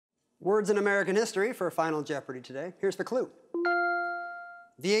Words in American history for Final Jeopardy today. Here's the clue.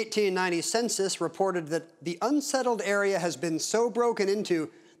 The 1890 census reported that the unsettled area has been so broken into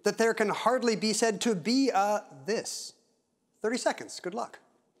that there can hardly be said to be a this. 30 seconds. Good luck.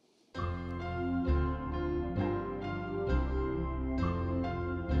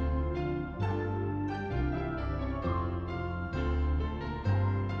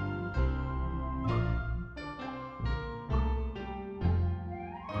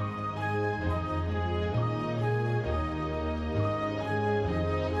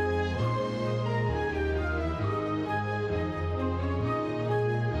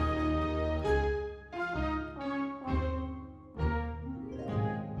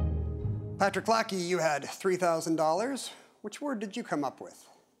 Patrick Lackey, you had $3,000. Which word did you come up with?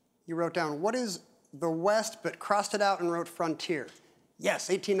 You wrote down, what is the West, but crossed it out and wrote frontier. Yes,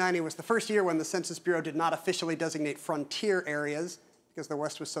 1890 was the first year when the Census Bureau did not officially designate frontier areas because the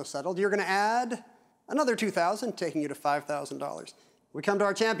West was so settled. You're going to add another $2,000, taking you to $5,000. We come to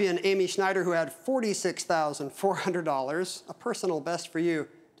our champion, Amy Schneider, who had $46,400, a personal best for you.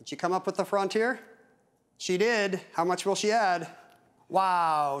 Did she come up with the frontier? She did. How much will she add?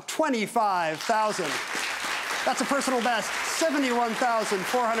 Wow, $25,000. That's a personal best,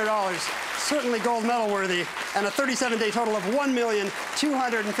 $71,400. Certainly gold medal worthy, and a 37-day total of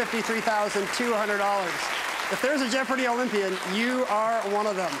 $1,253,200. If there's a Jeopardy Olympian, you are one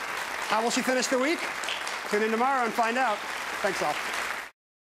of them. How will she finish the week? Tune in tomorrow and find out. Thanks all.